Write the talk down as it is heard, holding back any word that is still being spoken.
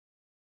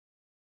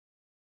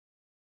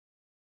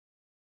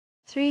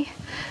3,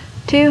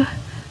 2,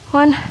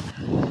 1.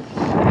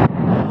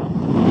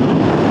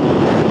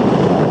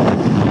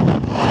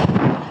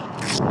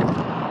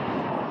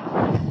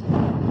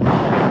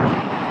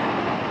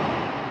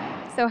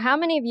 So how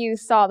many of you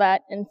saw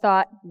that and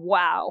thought,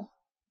 wow,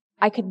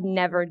 I could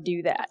never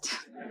do that?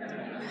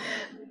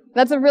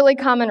 That's a really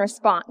common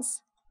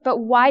response. But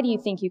why do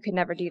you think you could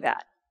never do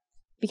that?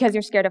 Because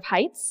you're scared of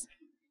heights?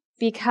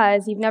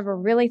 Because you've never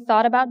really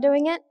thought about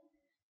doing it?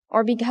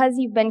 Or because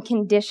you've been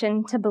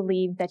conditioned to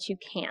believe that you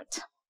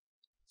can't?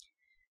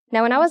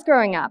 Now, when I was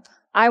growing up,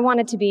 I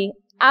wanted to be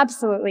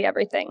absolutely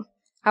everything.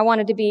 I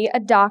wanted to be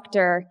a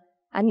doctor,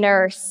 a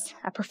nurse,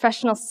 a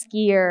professional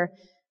skier,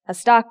 a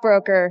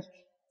stockbroker,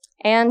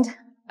 and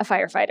a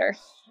firefighter.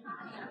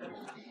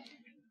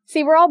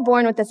 See, we're all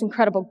born with this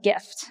incredible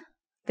gift,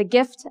 the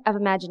gift of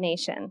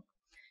imagination.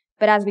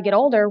 But as we get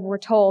older, we're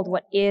told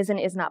what is and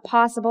is not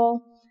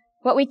possible,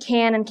 what we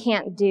can and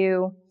can't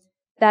do.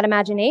 That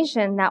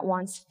imagination that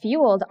once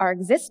fueled our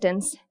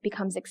existence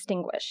becomes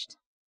extinguished.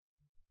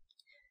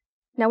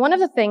 Now, one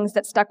of the things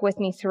that stuck with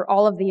me through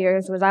all of the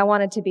years was I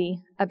wanted to be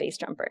a base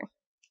jumper.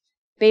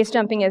 Base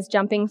jumping is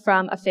jumping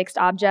from a fixed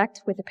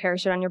object with a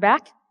parachute on your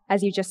back,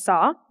 as you just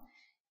saw.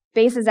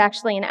 BASE is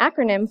actually an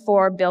acronym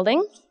for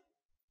building,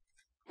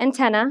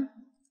 antenna,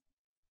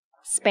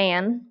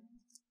 span,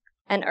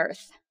 and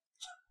earth.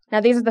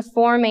 Now, these are the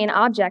four main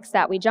objects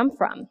that we jump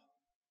from.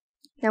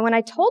 Now, when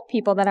I told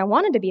people that I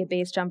wanted to be a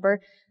base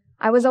jumper,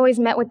 I was always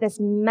met with this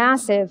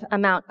massive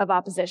amount of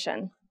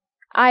opposition.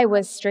 I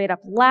was straight up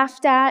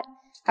laughed at.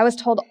 I was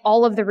told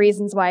all of the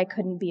reasons why I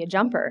couldn't be a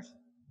jumper.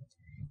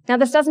 Now,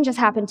 this doesn't just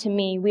happen to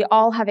me. We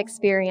all have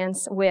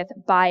experience with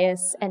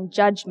bias and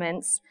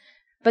judgments,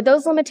 but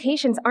those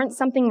limitations aren't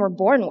something we're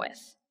born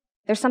with.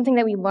 They're something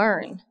that we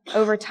learn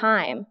over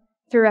time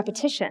through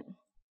repetition.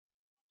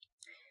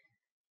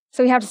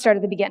 So we have to start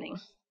at the beginning.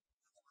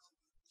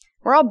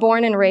 We're all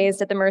born and raised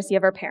at the mercy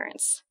of our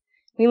parents.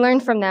 We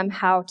learn from them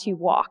how to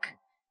walk,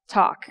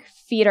 talk,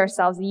 feed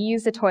ourselves,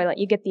 use the toilet.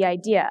 You get the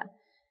idea.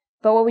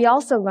 But what we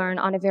also learn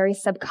on a very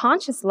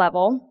subconscious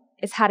level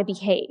is how to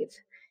behave.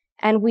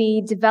 And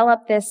we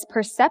develop this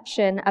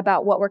perception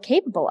about what we're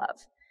capable of.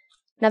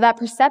 Now, that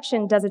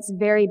perception does its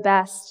very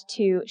best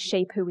to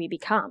shape who we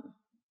become.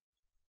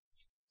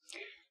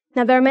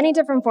 Now, there are many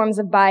different forms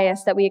of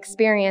bias that we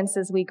experience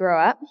as we grow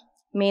up,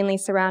 mainly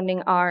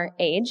surrounding our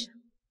age,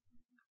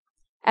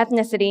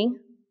 ethnicity,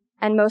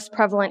 and most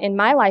prevalent in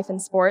my life in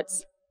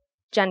sports,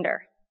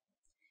 gender.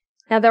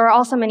 Now, there are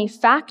also many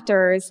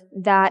factors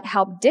that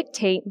help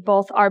dictate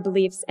both our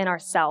beliefs in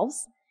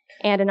ourselves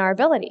and in our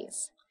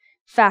abilities.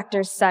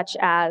 Factors such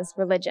as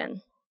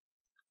religion,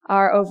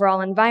 our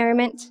overall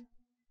environment,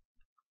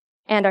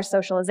 and our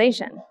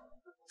socialization.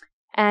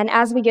 And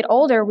as we get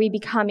older, we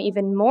become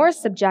even more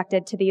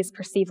subjected to these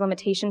perceived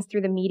limitations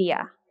through the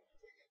media,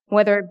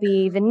 whether it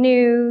be the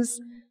news,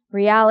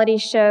 reality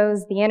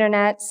shows, the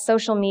internet,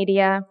 social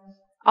media.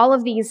 All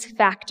of these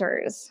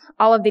factors,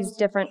 all of these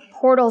different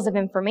portals of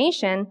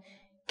information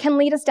can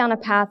lead us down a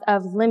path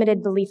of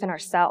limited belief in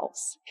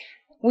ourselves.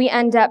 We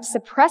end up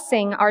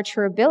suppressing our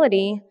true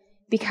ability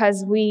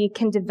because we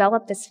can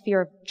develop this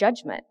fear of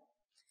judgment.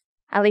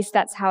 At least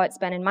that's how it's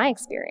been in my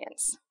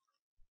experience.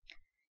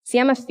 See,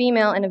 I'm a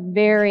female in a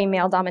very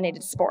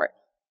male-dominated sport,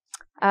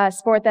 a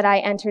sport that I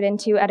entered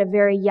into at a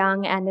very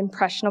young and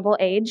impressionable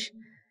age.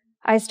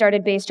 I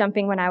started base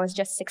jumping when I was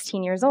just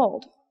 16 years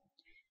old.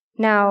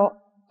 Now,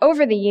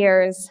 over the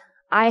years,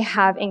 I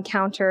have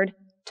encountered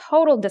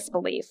total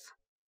disbelief,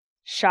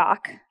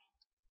 shock,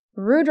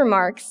 rude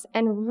remarks,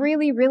 and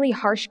really, really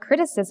harsh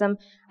criticism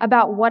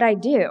about what I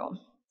do.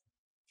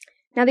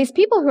 Now, these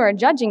people who are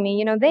judging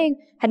me, they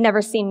had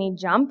never seen me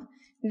jump.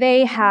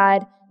 They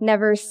had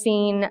never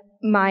seen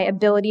my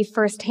ability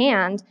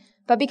firsthand,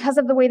 but because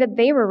of the way that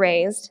they were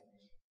raised,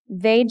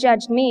 they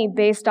judged me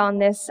based on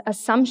this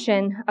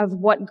assumption of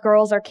what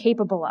girls are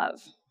capable of.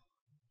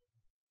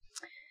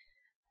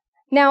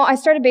 Now, I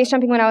started base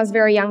jumping when I was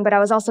very young, but I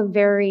was also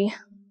very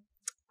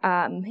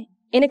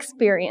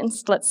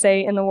inexperienced, let's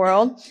say, in the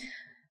world.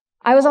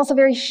 I was also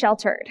very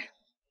sheltered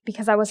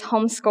because I was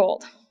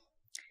homeschooled.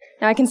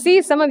 Now, I can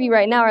see some of you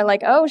right now are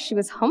like, oh, she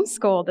was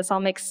homeschooled. This all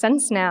makes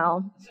sense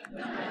now.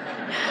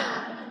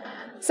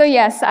 So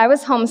yes, I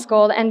was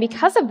homeschooled, and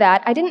because of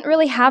that, I didn't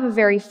really have a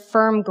very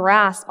firm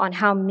grasp on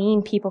how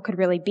mean people could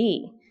really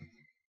be.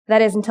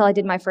 That is, until I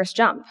did my first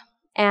jump,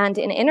 and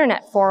an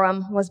internet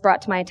forum was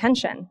brought to my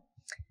attention.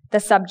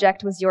 The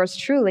subject was yours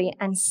truly,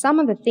 and some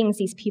of the things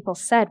these people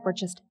said were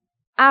just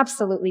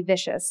absolutely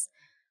vicious.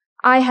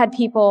 I had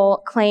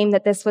people claim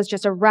that this was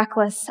just a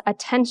reckless,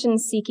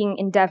 attention-seeking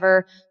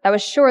endeavor that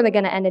was surely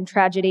going to end in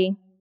tragedy.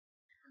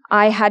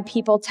 I had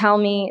people tell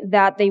me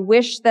that they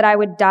wished that I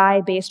would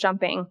die base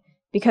jumping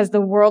because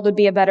the world would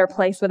be a better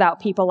place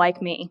without people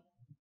like me.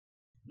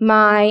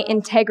 My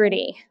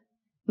integrity,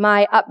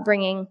 my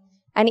upbringing,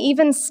 and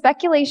even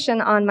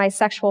speculation on my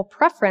sexual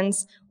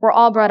preference were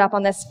all brought up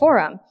on this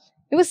forum.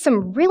 It was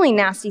some really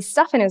nasty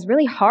stuff, and it was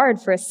really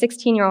hard for a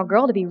 16-year-old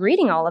girl to be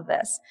reading all of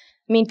this.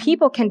 I mean,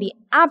 people can be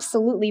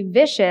absolutely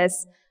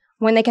vicious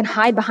when they can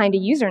hide behind a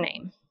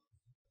username.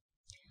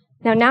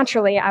 Now,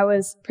 naturally, I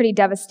was pretty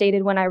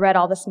devastated when I read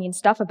all this mean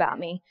stuff about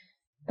me,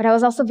 but I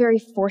was also very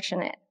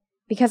fortunate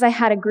because I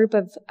had a group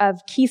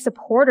of key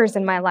supporters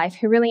in my life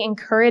who really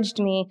encouraged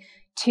me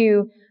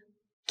to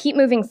keep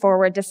moving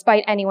forward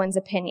despite anyone's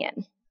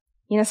opinion.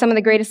 You know, some of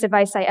the greatest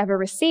advice I ever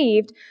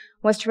received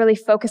was to really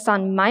focus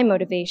on my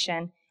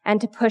motivation and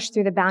to push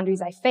through the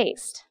boundaries I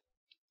faced.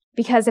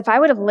 Because if I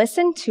would have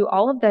listened to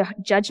all of the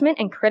judgment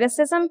and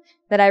criticism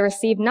that I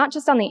received, not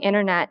just on the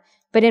internet,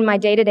 but in my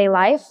day-to-day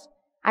life,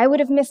 I would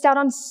have missed out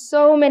on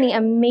so many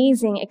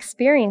amazing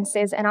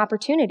experiences and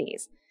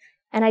opportunities.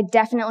 And I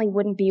definitely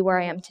wouldn't be where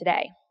I am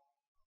today.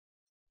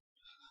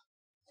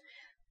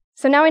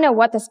 So now we know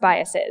what this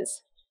bias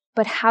is,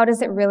 but how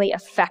does it really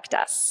affect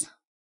us?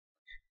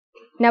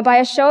 Now, by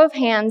a show of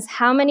hands,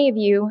 how many of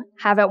you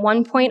have at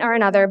one point or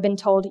another been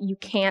told you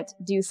can't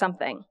do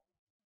something?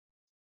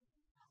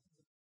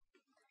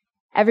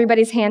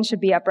 Everybody's hand should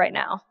be up right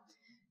now,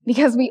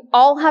 because we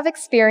all have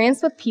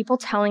experience with people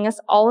telling us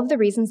all of the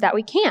reasons that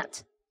we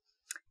can't.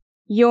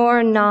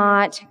 You're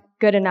not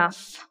good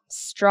enough,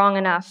 strong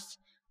enough,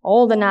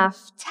 old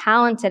enough,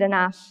 talented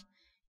enough.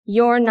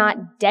 You're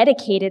not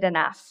dedicated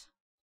enough.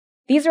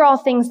 These are all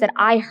things that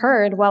I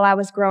heard while I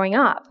was growing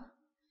up.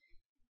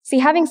 See,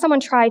 having someone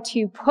try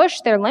to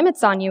push their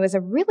limits on you is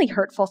a really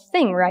hurtful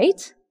thing,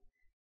 right?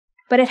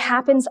 But it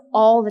happens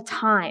all the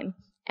time.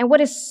 And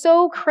what is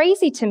so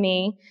crazy to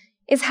me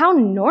is how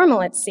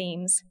normal it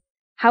seems,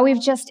 how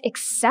we've just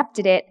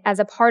accepted it as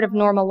a part of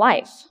normal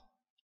life.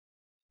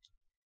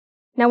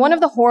 Now, one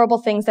of the horrible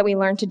things that we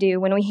learn to do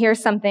when we hear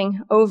something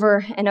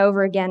over and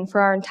over again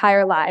for our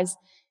entire lives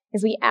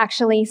is we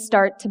actually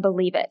start to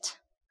believe it.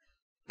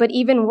 But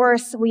even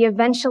worse, we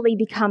eventually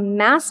become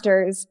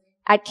masters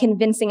at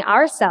convincing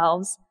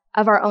ourselves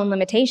of our own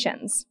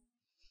limitations.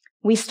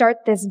 We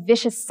start this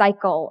vicious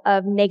cycle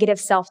of negative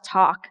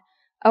self-talk.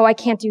 Oh, I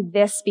can't do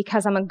this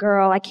because I'm a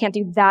girl. I can't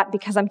do that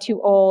because I'm too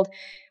old.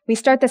 We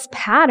start this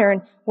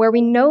pattern where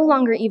we no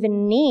longer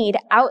even need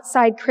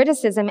outside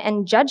criticism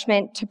and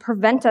judgment to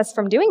prevent us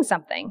from doing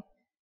something.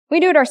 We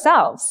do it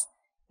ourselves.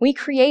 We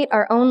create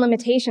our own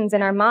limitations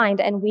in our mind,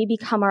 and we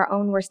become our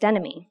own worst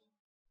enemy.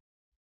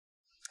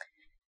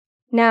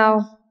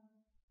 Now,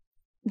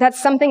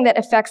 that's something that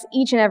affects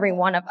each and every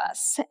one of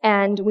us,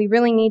 and we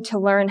really need to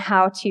learn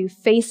how to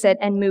face it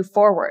and move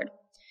forward.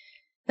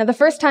 Now, the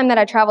first time that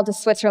I traveled to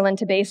Switzerland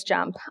to base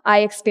jump, I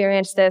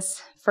experienced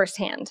this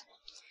firsthand.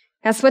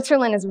 Now,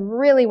 Switzerland is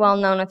really well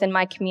known within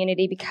my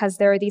community because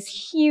there are these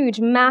huge,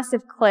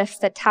 massive cliffs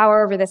that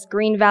tower over this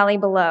green valley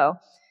below,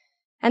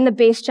 and the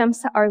base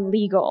jumps are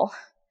legal,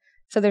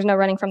 so there's no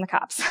running from the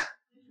cops.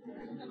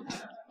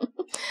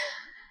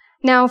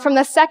 Now, from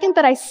the second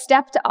that I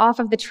stepped off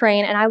of the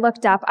train and I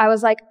looked up, I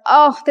was like,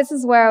 oh, this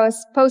is where I was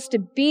supposed to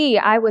be.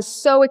 I was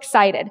so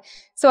excited.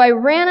 So I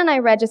ran and I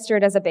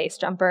registered as a base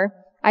jumper.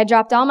 I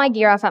dropped all my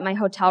gear off at my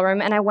hotel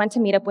room and I went to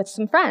meet up with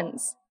some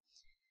friends.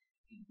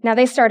 Now,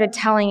 they started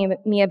telling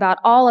me about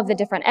all of the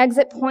different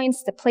exit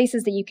points, the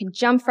places that you could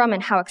jump from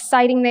and how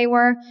exciting they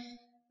were.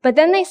 But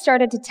then they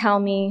started to tell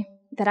me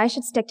that I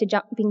should stick to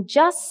jumping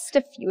just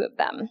a few of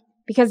them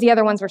because the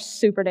other ones were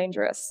super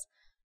dangerous.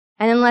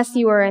 And unless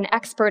you were an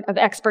expert of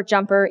expert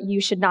jumper, you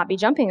should not be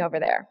jumping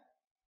over there.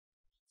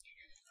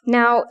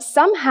 Now,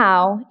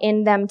 somehow,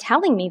 in them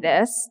telling me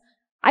this,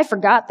 I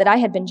forgot that I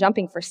had been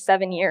jumping for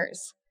 7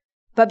 years.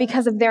 But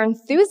because of their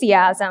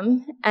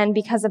enthusiasm and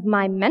because of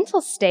my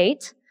mental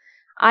state,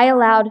 I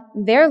allowed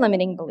their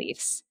limiting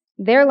beliefs,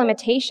 their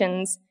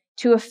limitations,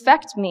 to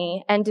affect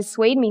me and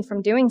dissuade me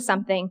from doing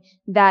something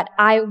that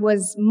I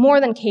was more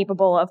than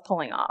capable of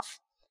pulling off.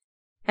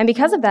 And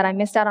because of that, I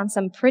missed out on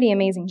some pretty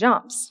amazing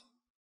jumps.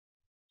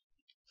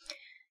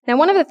 Now,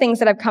 one of the things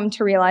that I've come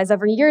to realize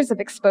over years of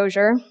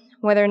exposure,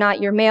 whether or not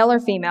you're male or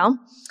female,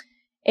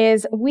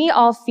 is we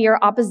all fear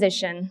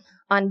opposition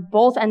on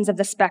both ends of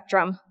the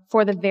spectrum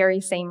for the very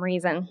same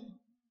reason.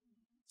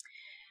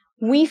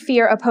 We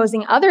fear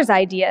opposing others'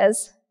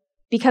 ideas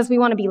because we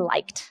want to be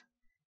liked,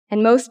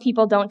 and most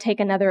people don't take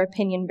another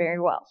opinion very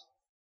well.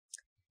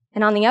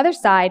 And on the other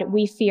side,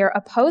 we fear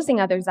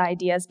opposing others'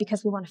 ideas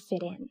because we want to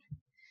fit in.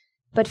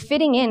 But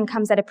fitting in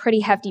comes at a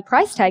pretty hefty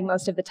price tag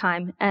most of the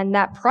time, and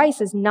that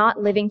price is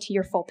not living to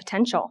your full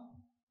potential.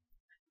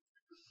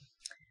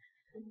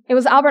 It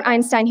was Albert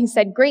Einstein who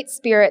said, "Great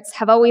spirits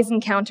have always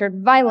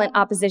encountered violent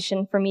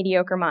opposition for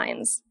mediocre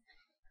minds."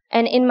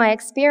 And in my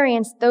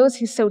experience, those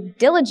who so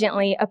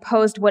diligently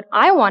opposed what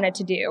I wanted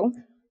to do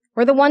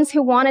were the ones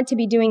who wanted to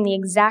be doing the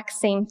exact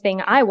same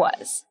thing I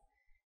was.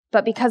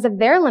 But because of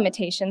their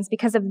limitations,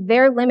 because of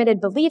their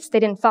limited beliefs, they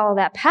didn't follow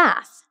that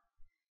path.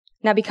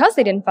 Now, because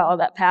they didn't follow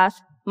that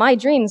path, my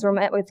dreams were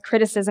met with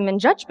criticism and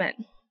judgment.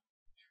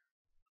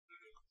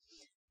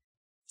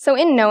 So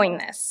in knowing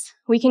this,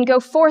 we can go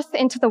forth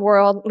into the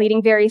world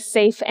leading very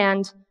safe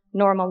and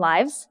normal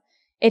lives,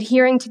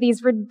 adhering to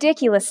these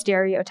ridiculous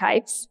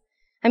stereotypes.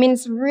 I mean,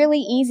 it's really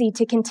easy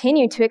to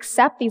continue to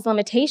accept these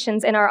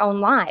limitations in our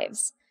own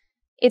lives.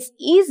 It's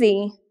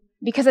easy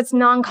because it's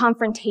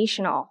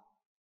non-confrontational,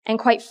 and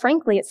quite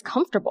frankly, it's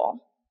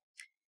comfortable.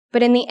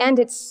 But in the end,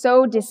 it's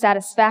so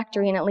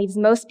dissatisfactory and it leaves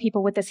most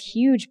people with this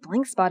huge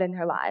blank spot in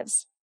their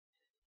lives.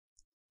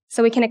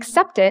 So we can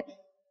accept it,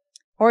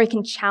 or we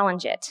can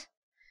challenge it.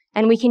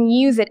 And we can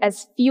use it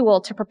as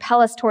fuel to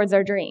propel us towards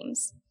our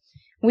dreams.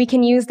 We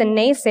can use the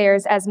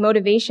naysayers as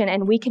motivation,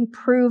 and we can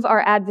prove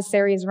our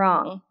adversaries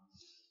wrong.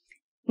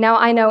 Now,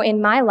 I know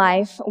in my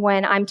life,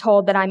 when I'm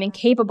told that I'm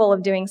incapable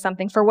of doing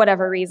something for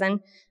whatever reason,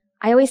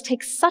 I always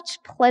take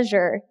such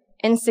pleasure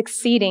in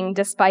succeeding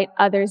despite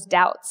others'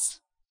 doubts.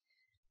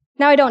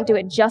 Now, I don't do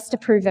it just to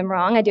prove them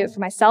wrong. I do it for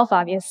myself,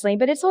 obviously,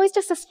 but it's always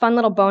just this fun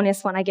little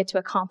bonus when I get to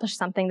accomplish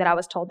something that I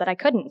was told that I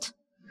couldn't.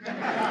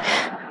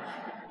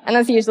 And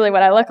that's usually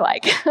what I look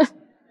like.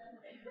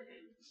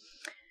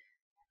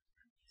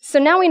 So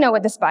now we know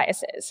what this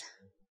bias is.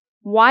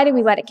 Why do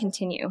we let it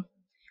continue?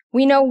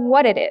 We know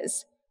what it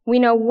is. We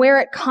know where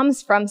it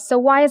comes from. So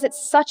why is it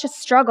such a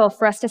struggle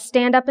for us to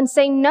stand up and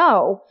say,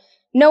 no,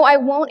 I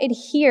won't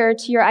adhere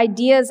to your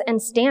ideas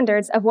and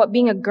standards of what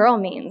being a girl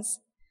means.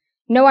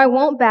 No, I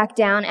won't back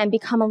down and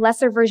become a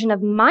lesser version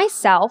of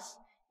myself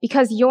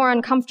because you're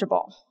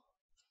uncomfortable.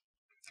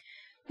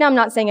 Now, I'm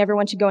not saying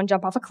everyone should go and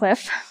jump off a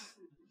cliff,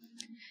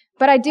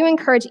 but I do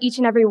encourage each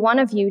and every one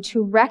of you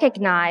to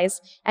recognize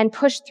and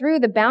push through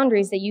the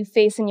boundaries that you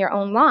face in your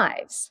own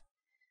lives.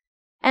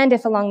 And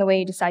if along the way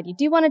you decide you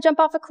do want to jump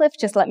off a cliff,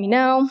 just let me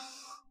know.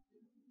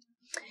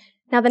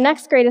 Now, the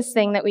next greatest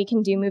thing that we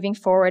can do moving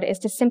forward is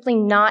to simply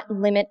not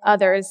limit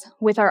others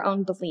with our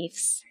own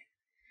beliefs.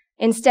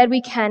 Instead,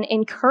 we can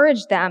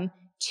encourage them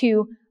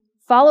to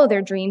follow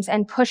their dreams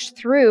and push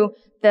through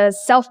the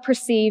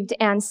self-perceived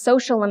and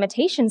social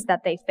limitations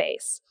that they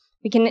face.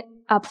 We can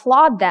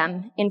applaud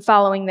them in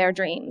following their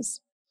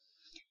dreams.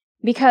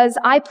 Because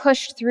I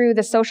pushed through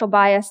the social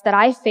bias that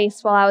I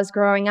faced while I was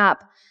growing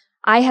up,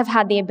 I have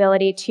had the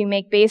ability to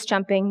make base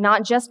jumping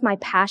not just my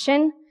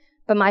passion,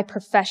 but my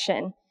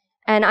profession.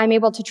 And I'm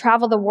able to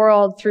travel the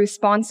world through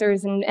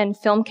sponsors and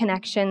film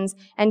connections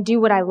and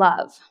do what I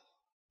love.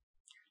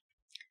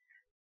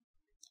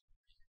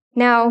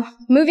 Now,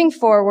 moving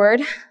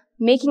forward,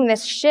 making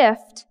this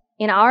shift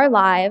in our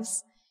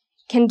lives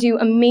can do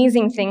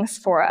amazing things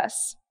for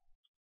us.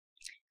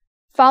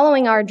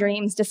 Following our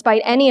dreams,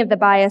 despite any of the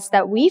bias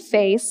that we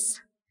face,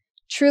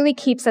 truly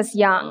keeps us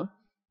young,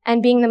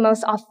 and being the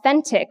most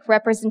authentic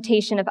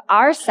representation of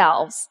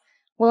ourselves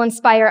will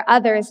inspire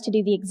others to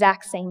do the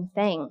exact same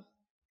thing.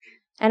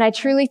 And I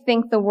truly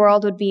think the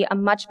world would be a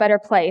much better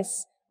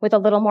place with a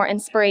little more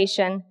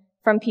inspiration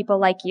from people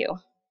like you.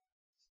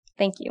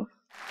 Thank you.